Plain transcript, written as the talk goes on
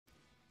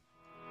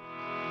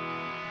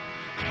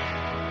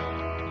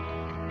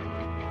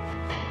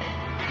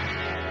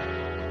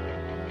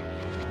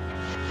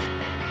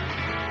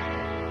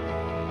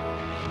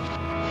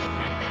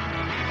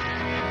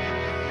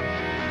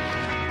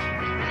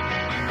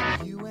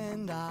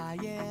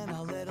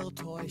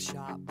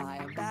shop, buy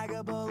a bag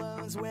of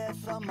balloons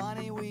with the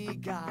money we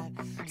got.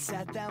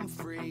 Set them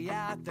free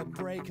at the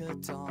break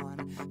of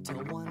dawn,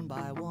 till one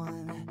by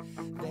one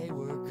they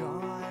were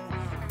gone.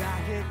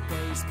 Back at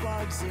base,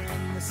 bugs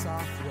in the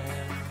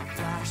software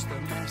flash the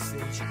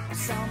message,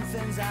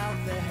 something's out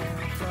there,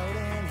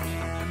 floating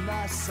in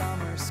the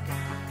summer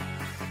sky.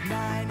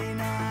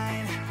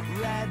 99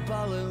 red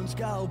balloons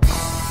go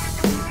by.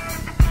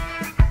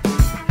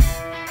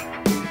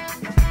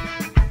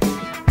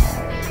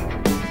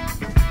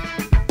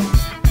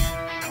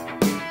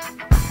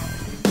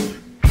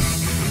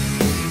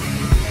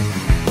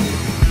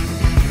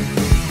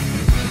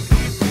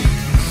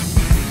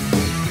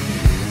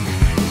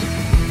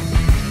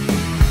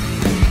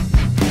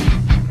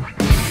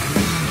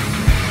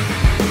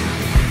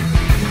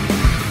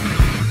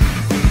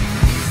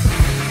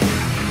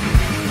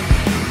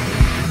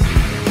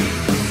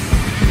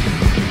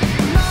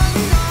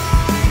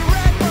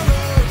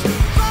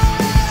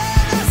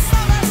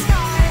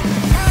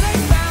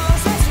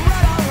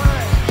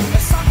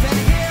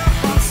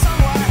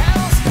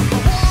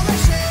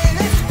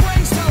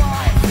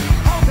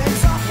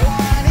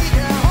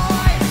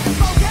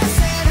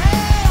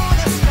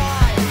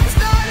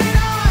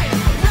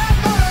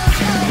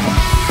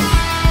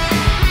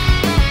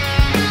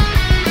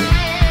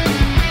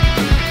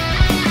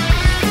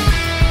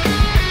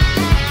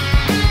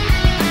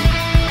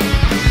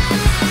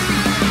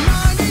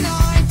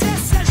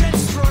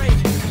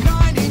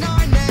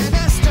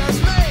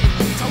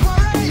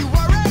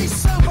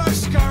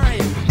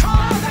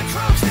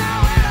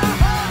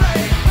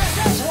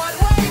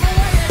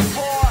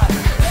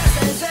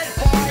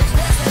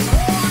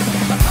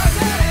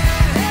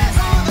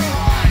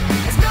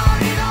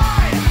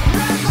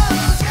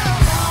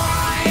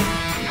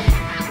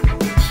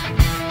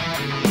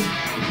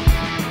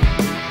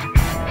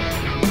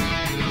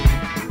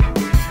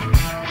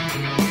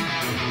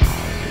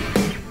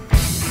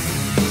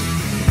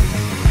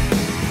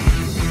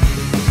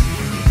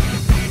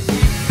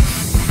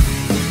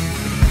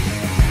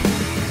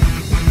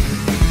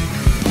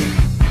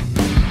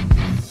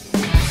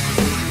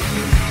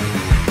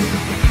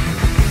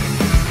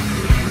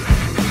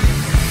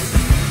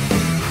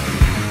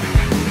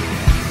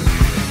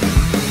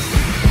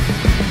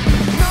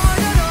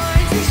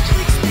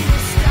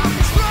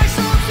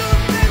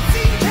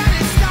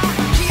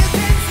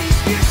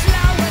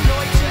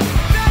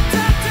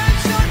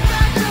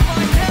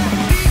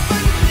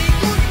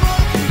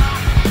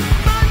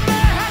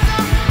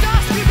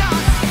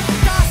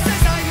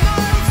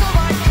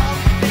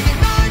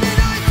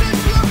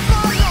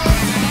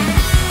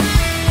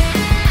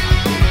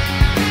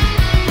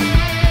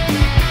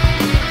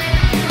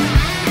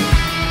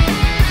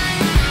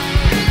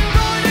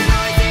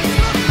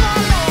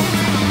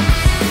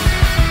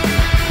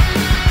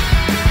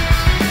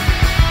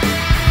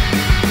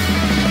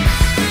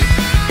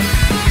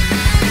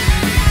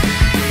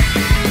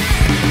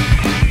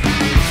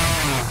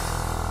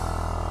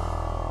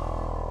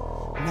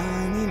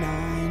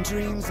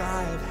 Dreams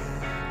I've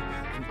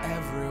had, and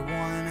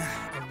everyone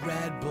a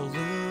red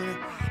balloon.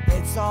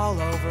 It's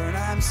all over and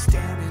I'm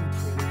standing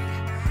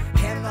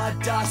pretty in the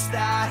dust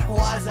that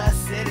was a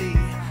city.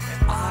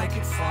 If I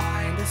could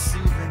find a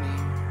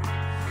souvenir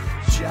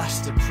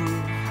just to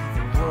prove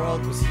the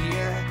world was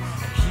here,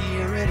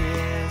 here it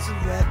is, a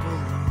red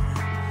balloon.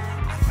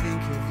 I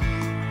think of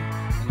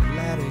you and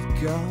let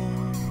it go.